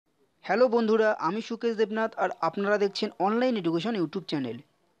Hello বন্ধুরা, আমি সুকেশ দেবনাথ আর আপনারা দেখছেন অনলাইন এডুকেশন ইউটিউব চ্যানেল।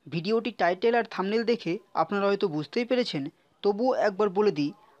 ভিডিওটি টাইটেল আর থাম্বনেল দেখে আপনারা হয়তো বুঝতেই পেরেছেন, তবুও একবার বলে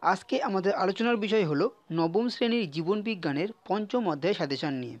দিই। আজকে আমাদের আলোচনার বিষয় হলো নবম শ্রেণীর জীবনবিজ্ঞানের পঞ্চম অধ্যায়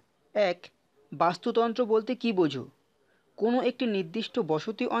সাজেশন নিয়ে। এক, বাস্তুতন্ত্র বলতে কী বোঝো? কোনো একটি নির্দিষ্ট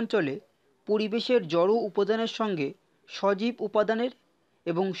বসতি অঞ্চলে পরিবেশের জড় উপাদানের সঙ্গে সজীব উপাদানের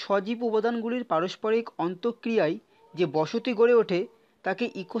এবং সজীব উপাদানগুলির পারস্পরিক অন্তঃক্রিয়ায় যে বসতি গড়ে ওঠে তাকে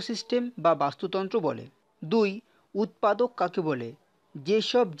ইকোসিস্টেম বা বাস্তুতন্ত্র বলে। দুই, উৎপাদক কাকে বলে?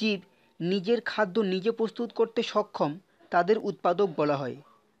 যেসব জীব নিজের খাদ্য নিজে প্রস্তুত করতে সক্ষম তাদের উৎপাদক বলা হয়,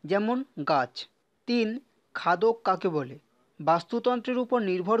 যেমন গাছ। তিন, খাদক কাকে বলে? বাস্তুতন্ত্রের উপর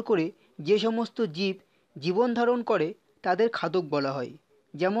নির্ভর করে যে সমস্ত জীব জীবন ধারণ করে তাদের খাদক বলা হয়,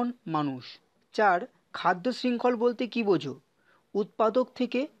 যেমন মানুষ। চার, খাদ্য শৃঙ্খল বলতে কী বোঝো? উৎপাদক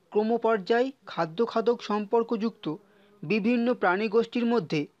থেকে ক্রমপর্যায় খাদ্য খাদক সম্পর্কযুক্ত বিভিন্ন প্রাণীগোষ্ঠীর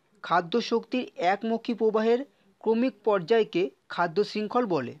মধ্যে খাদ্য শক্তির একমুখী প্রবাহের ক্রমিক পর্যায়কে খাদ্য শৃঙ্খল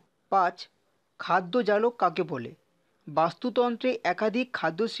বলে। পাঁচ, খাদ্য জালক কাকে বলে? বাস্তুতন্ত্রে একাধিক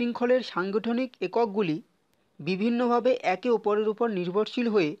খাদ্য শৃঙ্খলের সাংগঠনিক এককগুলি বিভিন্নভাবে একে অপরের উপর নির্ভরশীল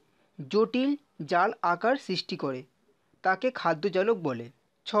হয়ে জটিল জাল আকার সৃষ্টি করে, তাকে খাদ্যজালক বলে।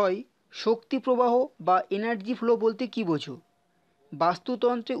 ছয়, শক্তি প্রবাহ বা এনার্জি ফ্লো বলতে কী বোঝো?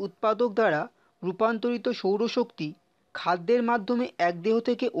 বাস্তুতন্ত্রে উৎপাদক দ্বারা রূপান্তরিত সৌরশক্তি খাদ্যের মাধ্যমে এক দেহ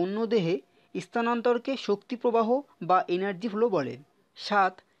থেকে অন্য দেহে স্থানান্তরকে শক্তি প্রবাহ বা এনার্জি ফ্লো বলে।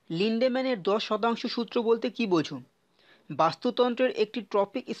 সাত, লিন্ডেম্যানের 10% সূত্র বলতে কী বোঝো? বাস্তুতন্ত্রের একটি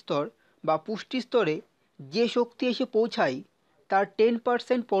ট্রপিক স্তর বা পুষ্টি স্তরে যে শক্তি এসে পৌঁছায় তার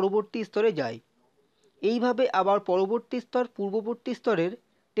 10% পরবর্তী স্তরে যায়। এইভাবে আবার পরবর্তী স্তর পূর্ববর্তী স্তরের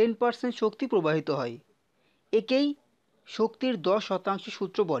 10% শক্তি প্রবাহিত হয়। একেই শক্তির 10%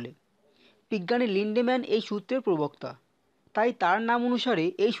 সূত্র বলে। বিজ্ঞানী লিন্ডেম্যান এই সূত্রের প্রবক্তা, তাই তার নাম অনুসারে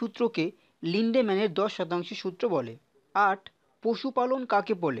এই সূত্রকে লিন্ডেম্যানের 10% সূত্র বলে। আট, পশুপালন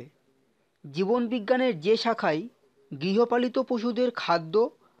কাকে বলে? জীবনবিজ্ঞানের যে শাখায় গৃহপালিত পশুদের খাদ্য,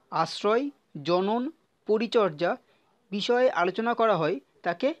 আশ্রয়, জনন, পরিচর্যা বিষয়ে আলোচনা করা হয়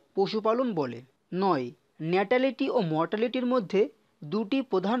তাকে পশুপালন বলে। নয়, ন্যাটালিটি ও মর্টালিটির মধ্যে দুটি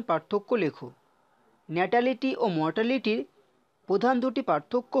প্রধান পার্থক্য লেখো। ন্যাটালিটি ও মর্টালিটির প্রধান দুটি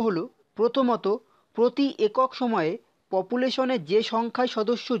পার্থক্য হল, প্রথমত, প্রতি একক সময়ে পপুলেশনে যে সংখ্যায়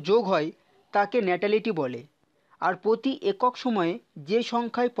সদস্য যোগ হয় তাকে ন্যাটালিটি বলে, আর প্রতি একক সময়ে যে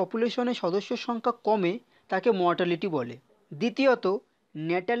সংখ্যায় পপুলেশনে সদস্যের সংখ্যা কমে তাকে মর্টালিটি বলে। দ্বিতীয়ত,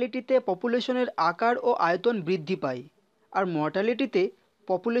 ন্যাটালিটিতে পপুলেশনের আকার ও আয়তন বৃদ্ধি পায়, আর মর্টালিটিতে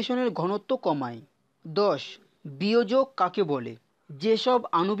পপুলেশনের ঘনত্ব কমায়। 10, বিয়োজক কাকে বলে? যেসব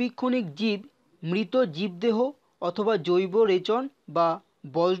আণুবীক্ষণিক জীব মৃত জীবদেহ অথবা জৈব রেচন বা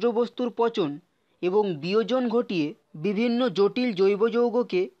বজ্রবস্তুর পচন এবং বিয়োজন ঘটিয়ে বিভিন্ন জটিল জৈব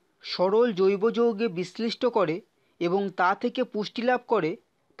যৌগকে সরল জৈব যৌগে বিশ্লিষ্ট করে এবং তা থেকে পুষ্টি লাভ করে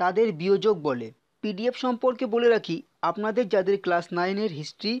তাদের বিয়োজক বলে। পিডিএফ সম্পর্কে বলে রাখি, আপনাদের যাদের ক্লাস 9-এর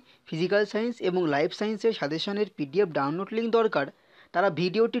হিস্ট্রি, ফিজিক্যাল সায়েন্স এবং লাইফ সায়েন্সের সাজেশনের পিডিএফ ডাউনলোড লিঙ্ক দরকার, তারা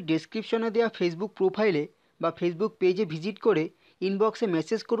ভিডিওটির ডেসক্রিপশনে দেওয়া ফেসবুক প্রোফাইলে বা ফেসবুক পেজে ভিজিট করে ইনবক্সে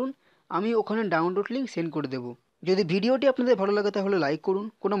মেসেজ করুন, আমি ওখানে ডাউনলোড লিঙ্ক সেন্ড করে দেবো। যদি ভিডিওটি আপনাদের ভালো লাগে তাহলে লাইক করুন,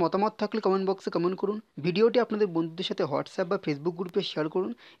 কোনো মতামত থাকলে কমেন্ট বক্সে কমেন্ট করুন, ভিডিওটি আপনাদের বন্ধুদের সাথে হোয়াটসঅ্যাপ বা ফেসবুক গ্রুপে শেয়ার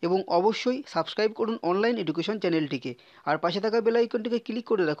করুন এবং অবশ্যই সাবস্ক্রাইব করুন অনলাইন এডুকেশন চ্যানেলটিকে, আর পাশে থাকা বেল আইকনটিকে ক্লিক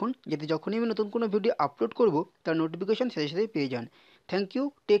করে রাখুন যাতে যখনই আমি নতুন কোনো ভিডিও আপলোড করব তার নোটিফিকেশন সাথে সাথে পেয়ে যান। Thank you,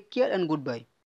 take care and good bye.